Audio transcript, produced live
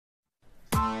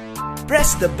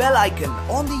Press the bell icon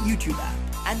on the YouTube app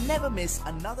and never miss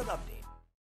another update.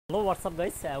 Hello, what's up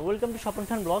guys? Welcome to Shapon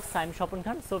Khan Vlogs. I am Shapon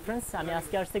Khan. So friends, আমি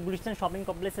আজকে আসছে Gulistan shopping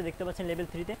কমপ্লেক্সে দেখতে পাচ্ছেন level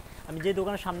 3 তে। আমি যে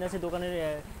দোকানের সামনে আছি দোকানের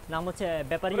নাম হচ্ছে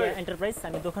ব্যাপারী এন্টারপ্রাইজ।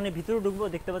 আমি দোকানের ভিতরে ঢুকবো,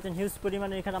 দেখতে পাচ্ছেন হিউজ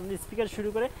পরিমাণে এখানে আপনি স্পিকার শুরু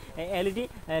করে এলইডি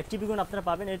টিভি গুলো আপনারা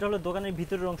পাবেন। এটা হলো দোকানের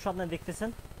ভিতরের অংশ, আপনারা দেখতেছেন।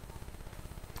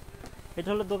 এটা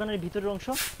হলো দোকানের ভিতরের অংশ।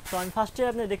 তো আমি ফার্স্টে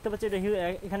আপনি দেখতে পাচ্ছেন এটা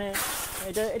এখানে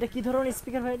এটা কি ধরনের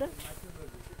স্পিকার ভাই? এটা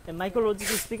মাইক্রোলজিক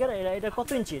স্পিকার। এটা কত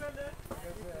ইঞ্চি?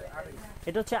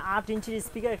 এটা হচ্ছে 8 ইঞ্চির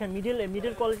স্পিকার। এখানে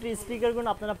মিডল কোয়ালিটির স্পিকারগুলো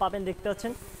আপনারা পাবেন, দেখতে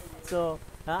পাচ্ছেন। সো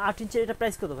 8 ইঞ্চির এটা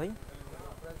প্রাইস কত ভাই?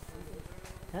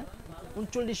 হ্যাঁ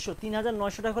 3900,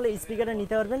 3900 টাকা হলে স্পিকারটা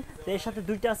নিতে পারবেন। তো এর সাথে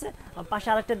দুইটা আছে, পাশে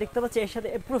আরেকটা দেখতে পাচ্ছি এর সাথে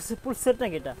ফুল সেট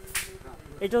নাকি এটা?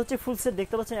 এটা হচ্ছে ফুল সেট,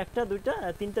 দেখতে পাচ্ছেন। একটা দুইটা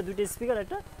তিনটা দুইটা স্পিকার,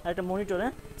 একটা মনিটর।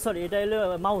 হ্যাঁ সরি, এটা হলো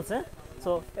মাউস। হ্যাঁ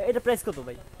সো এটা প্রাইস কত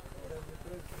ভাই?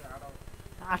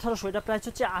 1800। এটা প্রাইস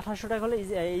হচ্ছে 1800 টাকা হলে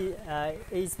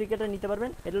এই স্পিকারটা নিতে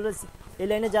পারবেন। এটা হলো এই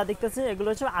লাইনে যা দেখতেছেন এগুলো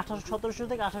হচ্ছে 1700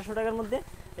 থেকে 1800 টাকার মধ্যে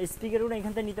এই স্পিকারগুলো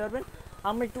এখান থেকে নিতে পারবেন।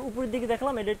 আমরা একটু উপরের দিকে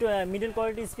দেখলাম, এটা একটু মিডল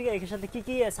কোয়ালিটি স্পিকার। এর সাথে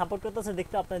কী সাপোর্ট করতেছে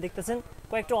আপনারা দেখতেছেন,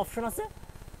 কয়েকটা অপশন আছে,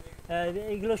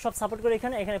 এইগুলো সব সাপোর্ট করে।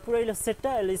 এখানে পুরো এলো সেটটা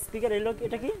স্পিকার।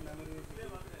 এটা কি?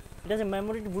 এটা হচ্ছে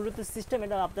মেমোরি ব্লুটুথ সিস্টেম।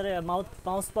 এটা আপনারা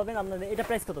মাউস পাবেন আপনাদের। এটা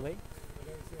প্রাইস কত ভাই?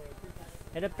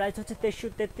 এটা প্রাইস হচ্ছে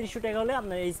 3300 টাকা হলে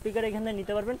আপনার এই স্পিকার এখান থেকে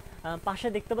নিতে পারবেন। পাশে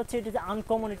দেখতে পাচ্ছি এটা যে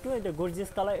আনকমন একটু, এটা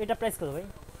গর্জিয়াস কালার। এটা প্রাইস কত ভাই?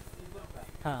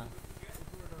 হ্যাঁ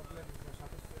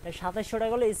 2700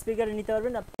 টাকা হলে স্পিকার নিতে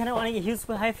পারবেন। এখানে অনেক হিউজ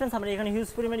হাই ফ্রেন্ডস, আমরা এখানে হিউজ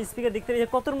পরিমাণ স্পিকার দেখতে পাচ্ছি।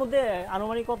 কতর মধ্যে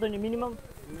আনুমানিক কত মিনিমাম?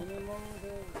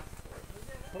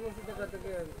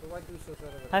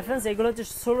 হাই ফ্রেন্ডস, এগুলো হচ্ছে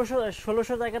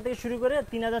 1600 টাকা থেকে শুরু করে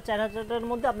 3000 4000 টাকার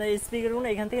মধ্যে আপনার এই স্পিকারগুলো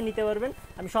এখান থেকে নিতে পারবেন।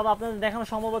 আমি সব আপনাদের দেখানো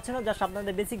সম্ভব হচ্ছে না, জাস্ট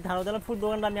আপনাদের বেসিক ধারণা ফুড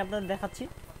দোকানটা আমি আপনাদের দেখাচ্ছি।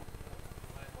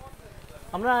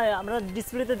 আমরা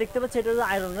ডিসপ্লেতে দেখতে পাচ্ছি এটা হচ্ছে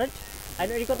আয়রন, রাইট?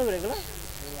 আয়রন কত করে এগুলো?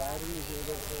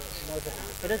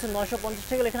 এটা হচ্ছে 950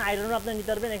 টাকা। এখানে আয়রনও আপনি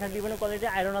নিতে পারবেন। এখানে বিভিন্ন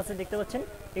কোয়ালিটির আয়রন আছে, দেখতে পাচ্ছেন।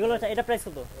 এগুলো এটা প্রাইস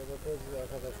কত?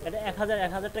 এটা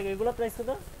 1000 টাকা। এগুলো প্রাইস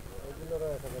কত?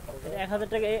 1000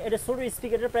 টাকা। এটা ছোট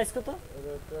স্পিকারের প্রাইস কত?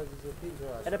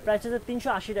 এটা প্রাইস হচ্ছে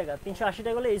 380 টাকা। 380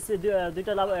 টাকা হলে এই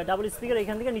দুইটা ডাবল স্পিকার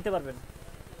এখান থেকে নিতে পারবেন।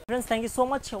 Friends, thank you so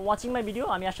much watching my video.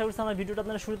 আমি আশা করছি আমার ভিডিওটা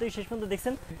আপনারা শুরু থেকে শেষ পর্যন্ত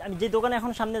দেখছেন। আমি যে দোকানে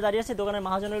এখন সামনে দাঁড়িয়ে আছি, দোকানের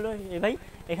মহাজন হলো এই ভাই।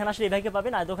 এখানে আসলে এই ভাইকে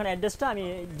পাবেন। আর দোকানের অ্যাড্রেসটা আমি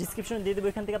ডিসক্রিপশনে দিয়ে দেবো,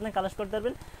 এখান থেকে আপনি কালেক্ট করতে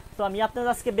পারবেন। তো আমি আপনাদের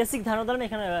আজকে বেসিক ধারণা দিলাম।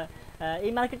 এখানে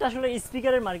এই মার্কেটটা আসলে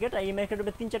স্পিকারের মার্কেট। এই মার্কেটের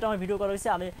উপরে 3-4টা আমার ভিডিও করা হয়েছে।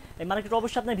 আমি এই মার্কেটটা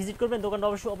অবশ্যই আপনি ভিজিট করবেন, দোকানটা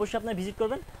অবশ্যই আপনি ভিজিট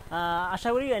করবেন। আশা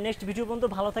করি নেক্সট ভিডিও পর্যন্ত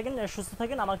ভালো থাকেন, সুস্থ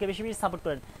থাকেন, আমাকে বেশি বেশি সাপোর্ট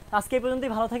করেন। আজকে এই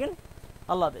পর্যন্তই, ভালো থাকেন,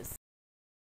 আল্লাহ হাফেজ।